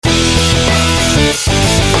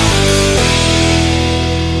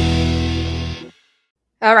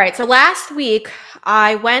All right. So last week,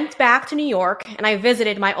 I went back to New York and I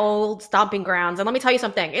visited my old stomping grounds. And let me tell you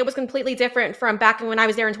something. It was completely different from back when I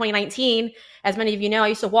was there in 2019. As many of you know, I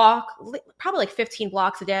used to walk probably like 15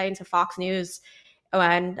 blocks a day into Fox News,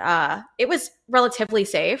 and it was relatively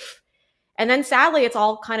safe. And then sadly, it's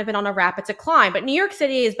all kind of been on a rapid decline. But New York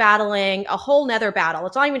City is battling a whole nother battle.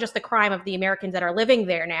 It's not even just the crime of the Americans that are living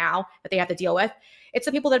there now that they have to deal with. It's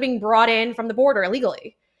the people that are being brought in from the border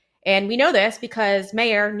illegally. And we know this because New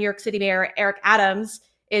York City Mayor Eric Adams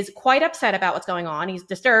is quite upset about what's going on. He's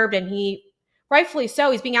disturbed, and he, rightfully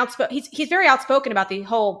so, he's being outspoken. He's very outspoken about the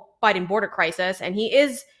whole Biden border crisis, and he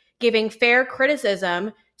is giving fair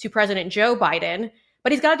criticism to President Joe Biden,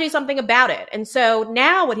 but he's got to do something about it. And so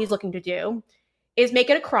now what he's looking to do is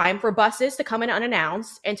make it a crime for buses to come in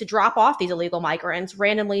unannounced and to drop off these illegal migrants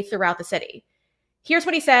randomly throughout the city. Here's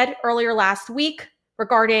what he said earlier last week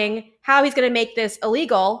regarding how he's going to make this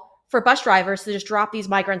illegal for bus drivers to just drop these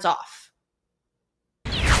migrants off.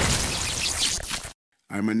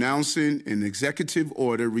 I'm announcing an executive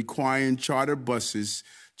order requiring charter buses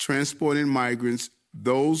transporting migrants,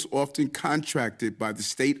 those often contracted by the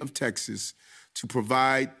state of Texas, to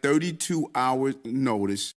provide 32-hour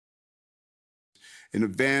notice in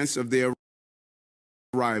advance of their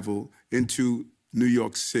arrival into New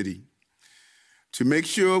York City. To make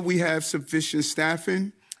sure we have sufficient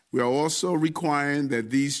staffing, we are also requiring that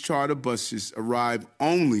these charter buses arrive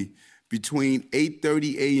only between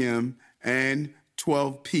 8:30 a.m. and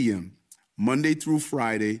 12 p.m., Monday through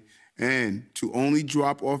Friday, and to only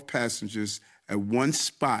drop off passengers at one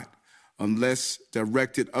spot unless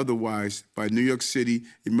directed otherwise by New York City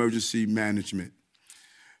Emergency Management.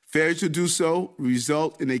 Failure to do so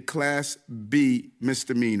result in a Class B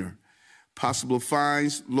misdemeanor, possible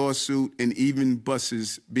fines, lawsuit, and even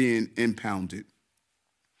buses being impounded.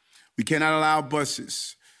 We cannot allow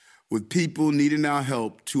buses with people needing our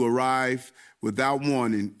help to arrive without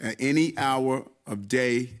warning at any hour of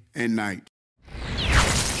day and night.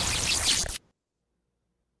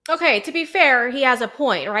 Okay, to be fair, he has a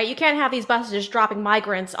point, right? You can't have these buses just dropping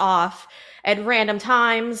migrants off at random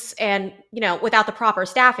times and, without the proper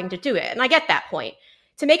staffing to do it. And I get that point.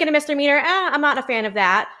 To make it a misdemeanor, I'm not a fan of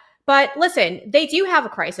that. But listen, they do have a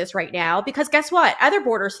crisis right now because guess what? Other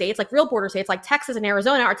border states, like real border states like Texas and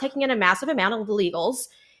Arizona, are taking in a massive amount of illegals,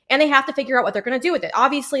 and they have to figure out what they're going to do with it.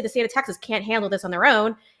 Obviously, the state of Texas can't handle this on their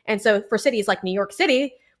own. And so for cities like New York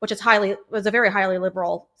City, which was a very highly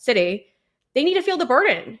liberal city, they need to feel the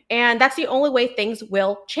burden. And that's the only way things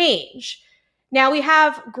will change. Now, we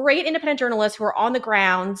have great independent journalists who are on the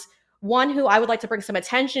ground. One who I would like to bring some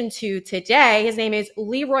attention to today, his name is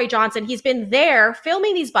Leroy Johnson. He's been there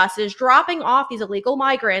filming these buses, dropping off these illegal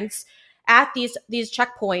migrants at these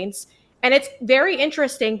checkpoints. And it's very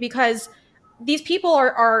interesting because these people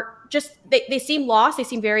are just, they seem lost. They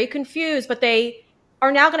seem very confused, but they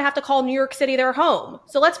are now going to have to call New York City their home.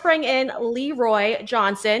 So let's bring in Leroy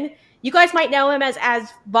Johnson. You guys might know him as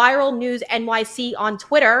Viral News NYC on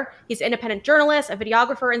Twitter. He's an independent journalist, a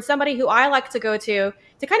videographer, and somebody who I like to go to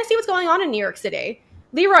kind of see what's going on in New York City.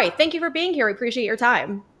 Leroy, thank you for being here. We appreciate your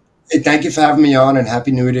time. Hey, thank you for having me on, and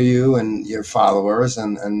Happy New Year to you and your followers.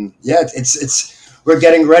 And yeah, it's we're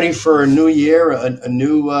getting ready for a new year, a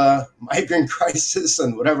new migrant crisis,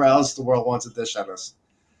 and whatever else the world wants to dish at us.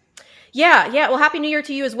 Yeah. Well, Happy New Year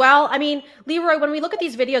to you as well. I mean, Leroy, when we look at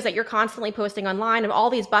these videos that you're constantly posting online of all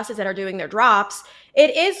these buses that are doing their drops,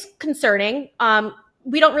 it is concerning.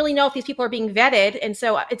 We don't really know if these people are being vetted. And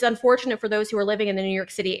so it's unfortunate for those who are living in the New York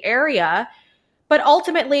City area. But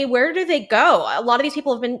ultimately, where do they go? A lot of these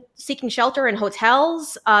people have been seeking shelter in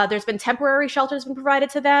hotels. There's been temporary shelters being provided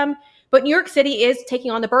to them. But New York City is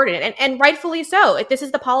taking on the burden, and rightfully so. If this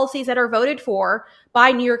is the policies that are voted for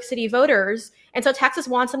by New York City voters. And so Texas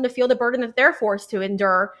wants them to feel the burden that they're forced to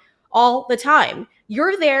endure all the time.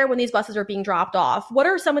 You're there when these buses are being dropped off. What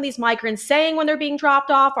are some of these migrants saying when they're being dropped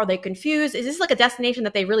off? Are they confused? Is this like a destination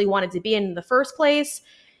that they really wanted to be in the first place?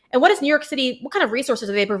 And what is New York City, what kind of resources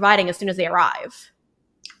are they providing as soon as they arrive?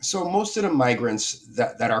 So most of the migrants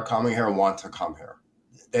that are coming here want to come here.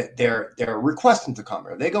 They're requesting to come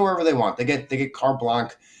here. They go wherever they want. They get carte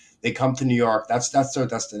blanche. They come to New York. That's their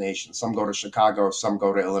destination. Some go to Chicago. Some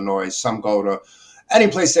go to Illinois. Some go to any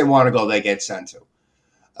place they want to go. They get sent to.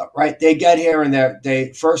 Right? They get here and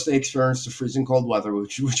they experience the freezing cold weather,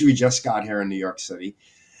 which we just got here in New York City,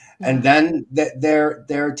 and then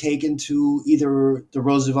they're taken to either the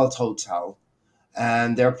Roosevelt Hotel,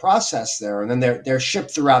 and they're processed there, and then they're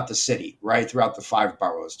shipped throughout the city, right, throughout the 5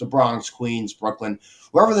 boroughs, the Bronx, Queens, Brooklyn,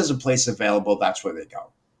 wherever there's a place available, that's where they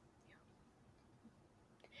go.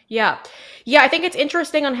 Yeah. Yeah, I think it's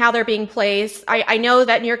interesting on how they're being placed. I know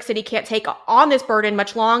that New York City can't take on this burden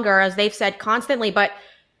much longer, as they've said constantly, but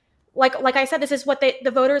like I said, this is what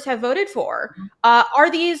the voters have voted for. Are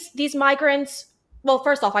these migrants? Well,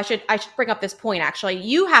 first off, I should bring up this point. Actually,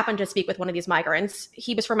 you happened to speak with one of these migrants.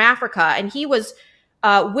 He was from Africa, and he was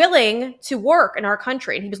willing to work in our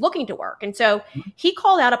country, and he was looking to work. And so he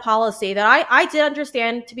called out a policy that I did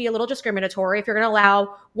understand to be a little discriminatory. If you're going to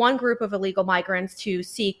allow one group of illegal migrants to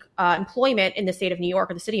seek employment in the state of New York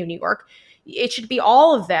or the city of New York, it should be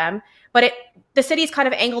all of them. But the city's kind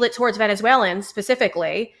of angled it towards Venezuelans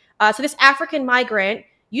specifically. So this African migrant,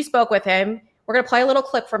 you spoke with him. We're going to play a little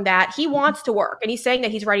clip from that. He wants to work, and he's saying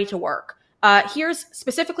that he's ready to work. Here's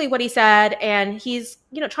specifically what he said, and he's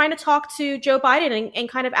trying to talk to Joe Biden and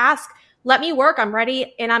kind of ask, "Let me work. I'm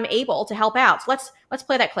ready and I'm able to help out." So let's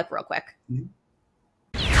play that clip real quick.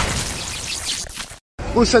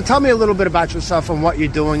 Musa, tell me a little bit about yourself and what you're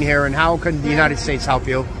doing here, and how can the United States help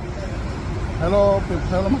you? Hello,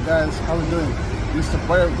 my guys. How are you doing, Mr.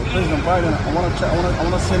 President Biden? I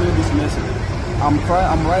want to send you this message. I'm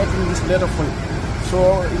writing this letter for you. So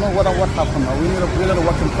what happened? We need a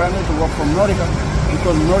working permit to work from America,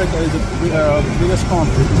 because America is the biggest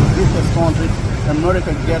country, the richest country.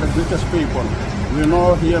 America get the richest people. We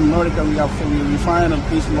know here in America we find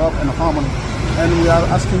peace, love, and harmony, and we are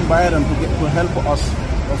asking Biden to help us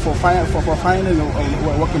for finding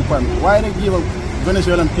a working permit. Why they give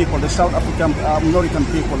Venezuelan people, the South African American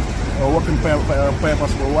people, working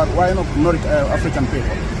papers? Why not African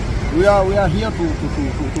people? We are here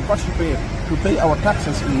to participate, to pay our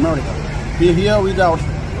taxes in America. Be here without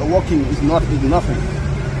working is nothing.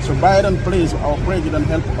 So Biden, please, our president,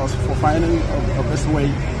 help us for finding the best way.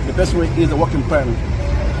 The best way is the working permit.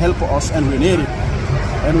 Help us, and we need it.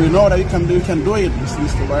 And we know that you can do it,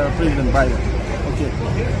 Mr. President Biden. Okay.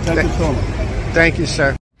 Thank you so much. Thank you,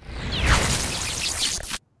 sir.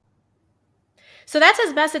 So that's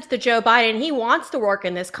his message to Joe Biden. He wants to work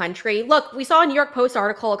in this country. Look, we saw a New York Post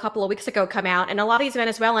article a couple of weeks ago come out, and a lot of these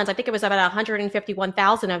Venezuelans, I think it was about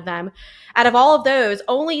 151,000 of them. Out of all of those,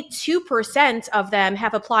 only 2% of them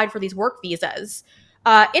have applied for these work visas.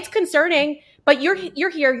 It's concerning, but you're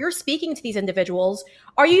here, you're speaking to these individuals.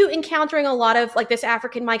 Are you encountering a lot of this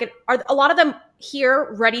African migrant? Are a lot of them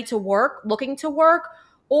here ready to work, looking to work?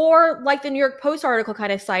 Or like the New York Post article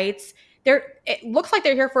kind of cites, it looks like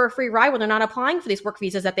they're here for a free ride when they're not applying for these work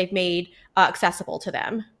visas that they've made accessible to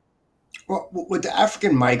them. Well, with the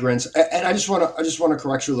African migrants, and I just want to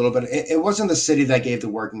correct you a little bit. It wasn't the city that gave the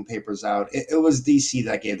working papers out. It was DC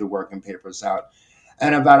that gave the working papers out.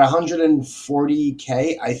 And about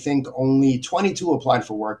 140K, I think only 22 applied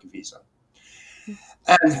for work visa.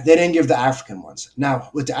 And they didn't give the African ones. Now,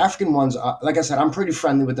 with the African ones, like I said, I'm pretty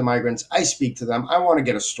friendly with the migrants. I speak to them. I want to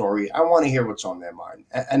get a story. I want to hear what's on their mind.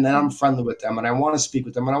 And then I'm friendly with them, and I want to speak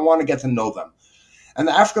with them, and I want to get to know them. And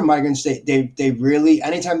the African migrants, they really,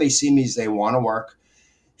 anytime they see me, they want to work.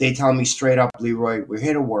 They tell me straight up, Leroy, we're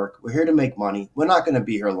here to work. We're here to make money. We're not going to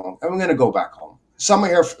be here long, and we're going to go back home. Some are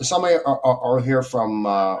here. Some are here from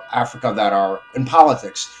Africa that are in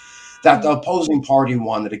politics, that the opposing party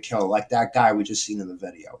wanted to kill, like that guy we just seen in the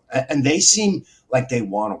video. And they seem like they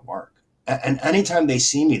want to work. And anytime they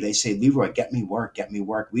see me, they say, Leroy, get me work.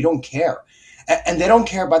 We don't care. And they don't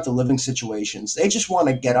care about the living situations. They just want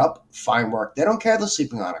to get up, find work. They don't care they're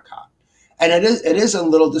sleeping on a cot. And it is a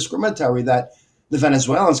little discriminatory that the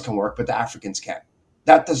Venezuelans can work, but the Africans can't.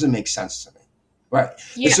 That doesn't make sense to me. Right.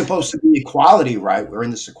 Yeah. It's supposed to be equality, right? We're in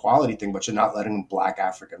this equality thing, but you're not letting Black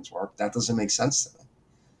Africans work. That doesn't make sense to me.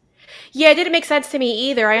 Yeah, it didn't make sense to me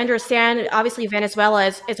either. I understand, obviously,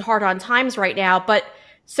 Venezuela is hard on times right now, but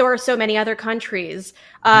so are so many other countries.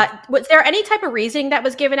 Was there any type of reasoning that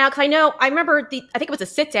was given out? Because I remember I think it was a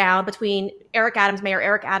sit down between Mayor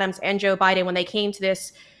Eric Adams and Joe Biden when they came to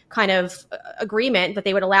this kind of agreement that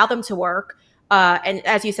they would allow them to work. And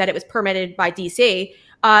as you said, it was permitted by DC.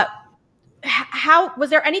 How was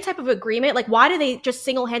there any type of agreement? Like, why did they just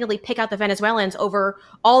single-handedly pick out the Venezuelans over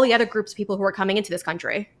all the other groups of people who are coming into this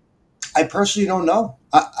country? I personally don't know.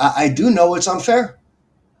 I do know it's unfair.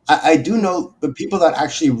 I do know the people that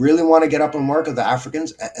actually really want to get up and work are the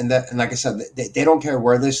Africans, and like I said, they don't care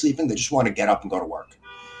where they're sleeping. They just want to get up and go to work,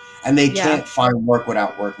 and they can't find work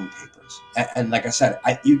without working papers. And like I said,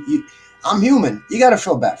 I'm human. You got to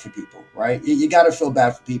feel bad for people, right? You got to feel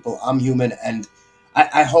bad for people. I'm human, and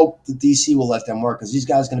I hope the DC will let them work, because these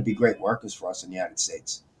guys are going to be great workers for us in the United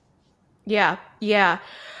States. Yeah.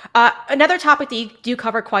 Another topic that you do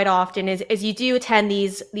cover quite often is you do attend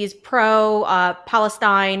these pro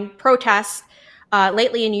Palestine protests.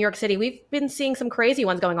 lately in New York City, we've been seeing some crazy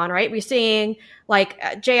ones going on, right? We're seeing like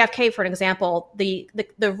JFK, for an example, the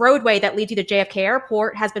roadway that leads you to JFK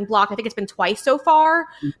Airport has been blocked. I think it's been twice so far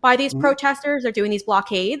by these protesters. They're doing these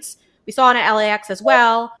blockades. We saw it at LAX as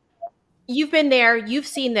well. You've been there. You've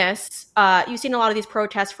seen this. You've seen a lot of these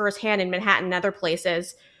protests firsthand in Manhattan and other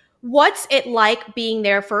places. What's it like being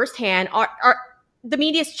there firsthand? Are the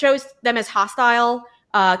media shows them as hostile,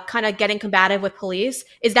 kind of getting combative with police?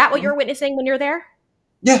 Is that what you're witnessing when you're there?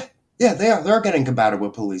 Yeah, they are. They're getting combative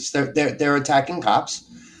with police. They're attacking cops.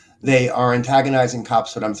 They are antagonizing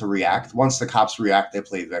cops for them to react. Once the cops react, they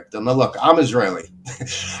play victim. Now, look, I'm Israeli.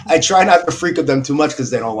 I try not to freak of them too much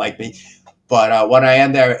because they don't like me. But when I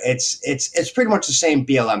am there, it's pretty much the same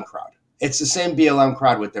BLM crowd. It's the same BLM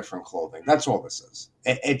crowd with different clothing. That's all this is.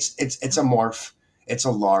 It's a morph. It's a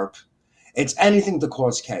LARP. It's anything to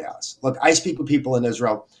cause chaos. Look, I speak with people in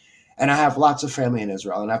Israel, and I have lots of family in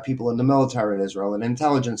Israel, and I have people in the military in Israel and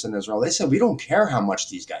intelligence in Israel. They said, we don't care how much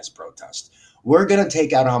these guys protest. We're going to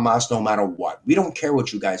take out Hamas no matter what. We don't care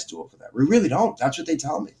what you guys do over there. We really don't. That's what they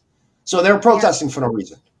tell me. So they're protesting for no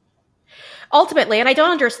reason. Ultimately, and I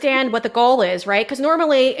don't understand what the goal is, right? Because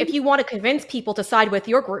normally, if you want to convince people to side with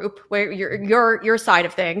your group, where your side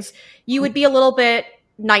of things, you would be a little bit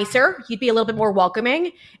nicer, you'd be a little bit more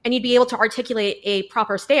welcoming, and you'd be able to articulate a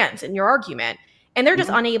proper stance in your argument. And they're just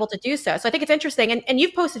unable to do so. So I think it's interesting. And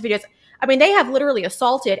you've posted videos. I mean, they have literally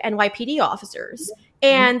assaulted NYPD officers,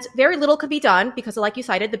 and very little could be done because, like you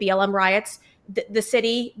cited, the BLM riots. The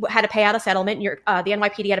city had to pay out a settlement. The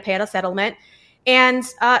NYPD had to pay out a settlement. And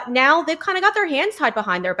now they've kind of got their hands tied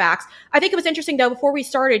behind their backs. I think it was interesting, though, before we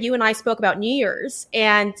started, you and I spoke about New Year's.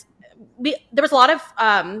 And there was a lot of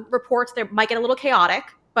reports that might get a little chaotic,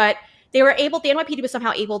 but the NYPD was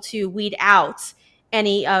somehow able to weed out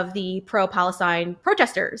any of the pro-Palestine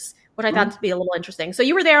protesters, which I thought to be a little interesting. So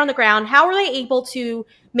you were there on the ground. How were they able to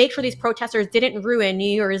make sure these protesters didn't ruin New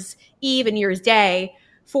Year's Eve and New Year's Day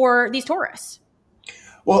for these tourists?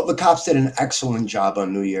 Well, the cops did an excellent job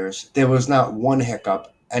on New Year's. There was not one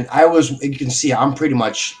hiccup. And you can see I'm pretty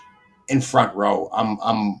much in front row.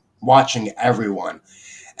 I'm watching everyone.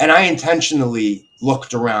 And I intentionally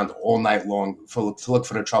looked around all night long to look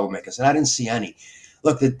for the troublemakers, and I didn't see any.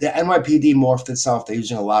 Look, the NYPD morphed itself. They're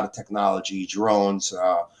using a lot of technology, drones,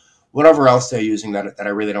 whatever else they're using that I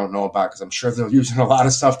really don't know about, because I'm sure they're using a lot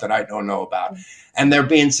of stuff that I don't know about. And they're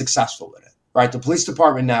being successful with it. Right, the police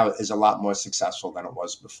department now is a lot more successful than it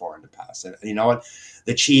was before in the past. And you know what?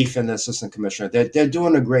 The chief and the assistant commissioner, they're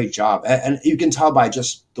doing a great job. And you can tell by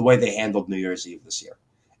just the way they handled New Year's Eve this year.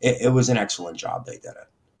 It was an excellent job. They did it.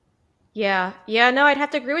 Yeah, no, I'd have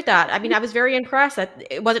to agree with that. I mean, I was very impressed that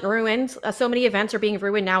it wasn't ruined. So many events are being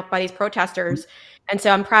ruined now by these protesters. And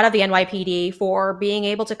so I'm proud of the NYPD for being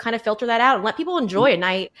able to kind of filter that out and let people enjoy a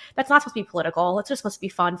night that's not supposed to be political. It's just supposed to be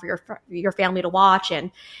fun for your family to watch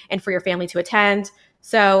and for your family to attend.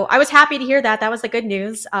 So I was happy to hear that. That was the good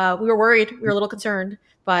news. We were worried. We were a little concerned,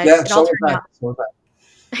 but it all turned out.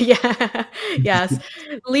 Yeah. Yes.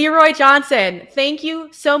 Leroy Johnson, thank you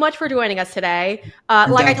so much for joining us today.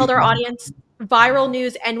 Like I told our audience, Viral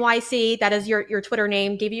News NYC, that is your Twitter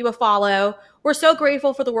name, give you a follow. We're so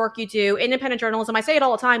grateful for the work you do. Independent journalism, I say it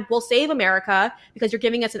all the time, will save America because you're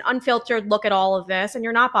giving us an unfiltered look at all of this and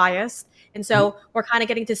you're not biased. And so we're kind of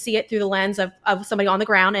getting to see it through the lens of somebody on the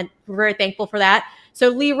ground, and we're very thankful for that. So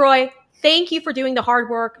Leroy, thank you for doing the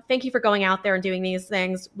hard work. Thank you for going out there and doing these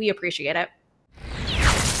things. We appreciate it.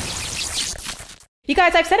 You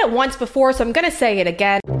guys, I've said it once before, so I'm going to say it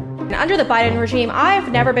again. Under the Biden regime,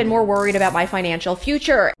 I've never been more worried about my financial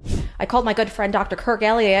future. I called my good friend Dr. Kirk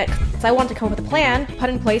Elliott because I wanted to come up with a plan put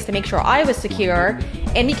in place to make sure I was secure,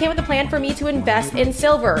 and he came with a plan for me to invest in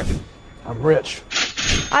silver. I'm rich.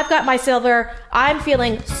 I've got my silver. I'm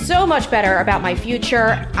feeling so much better about my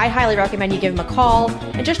future. I highly recommend you give him a call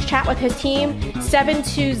and just chat with his team,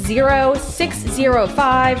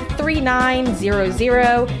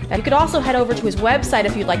 720-605-3900. Now, you could also head over to his website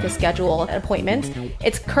if you'd like to schedule an appointment.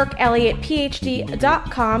 It's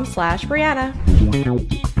kirkelliottphd.com/Brianna.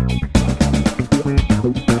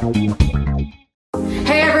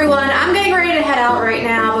 Hey everyone, I'm getting ready to head out right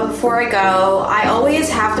now, but before I go, I always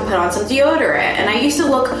have to put on some deodorant. And I used to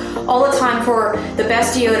look all the time for the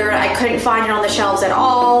best deodorant. I couldn't find it on the shelves at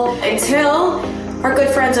all until our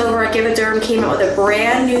good friends over at Give a Derm came out with a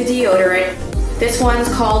brand new deodorant. This one's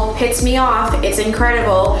called Pits Me Off. It's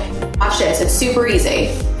incredible. Watch this, it's super easy.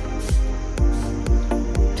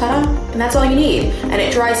 Ta-da! And that's all you need. And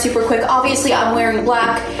it dries super quick. Obviously, I'm wearing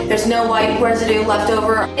black. There's no white residue left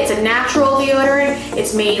over. It's a natural deodorant.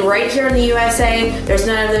 It's made right here in the USA. There's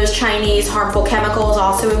none of those Chinese harmful chemicals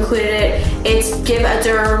also included in it. It's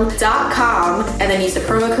giveaderm.com, and then use the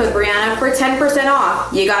promo code Brianna for 10%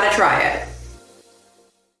 off. You gotta try it.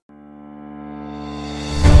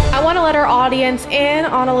 I want to let our audience in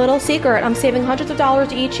on a little secret. I'm saving hundreds of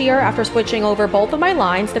dollars each year after switching over both of my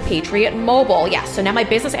lines to Patriot Mobile. Yes, so now my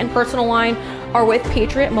business and personal line are with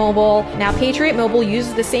Patriot Mobile. Now, Patriot Mobile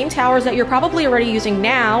uses the same towers that you're probably already using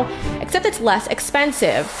now, except it's less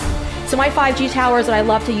expensive. So my 5G towers that I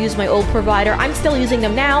love to use my old provider, I'm still using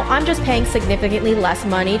them now. I'm just paying significantly less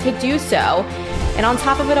money to do so. And on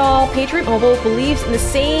top of it all, Patriot Mobile believes in the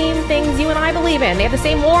same things you and I believe in. They have the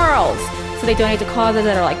same morals. So they donate to causes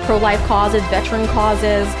that are like pro-life causes, veteran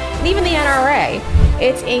causes, and even the NRA.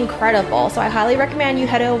 It's incredible. So I highly recommend you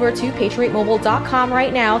head over to patriotmobile.com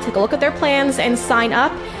right now, take a look at their plans, and sign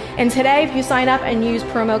up. And today, if you sign up and use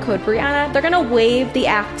promo code Brianna, they're going to waive the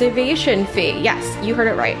activation fee. Yes, you heard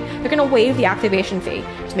it right. They're going to waive the activation fee.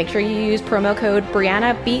 Just make sure you use promo code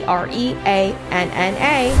Brianna, Breanna.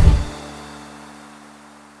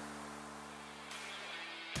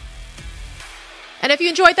 And if you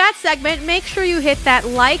enjoyed that segment, make sure you hit that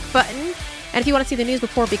like button. And if you want to see the news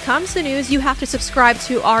before it becomes the news, you have to subscribe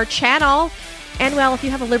to our channel. And well, if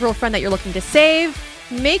you have a liberal friend that you're looking to save,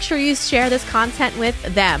 make sure you share this content with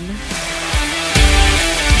them.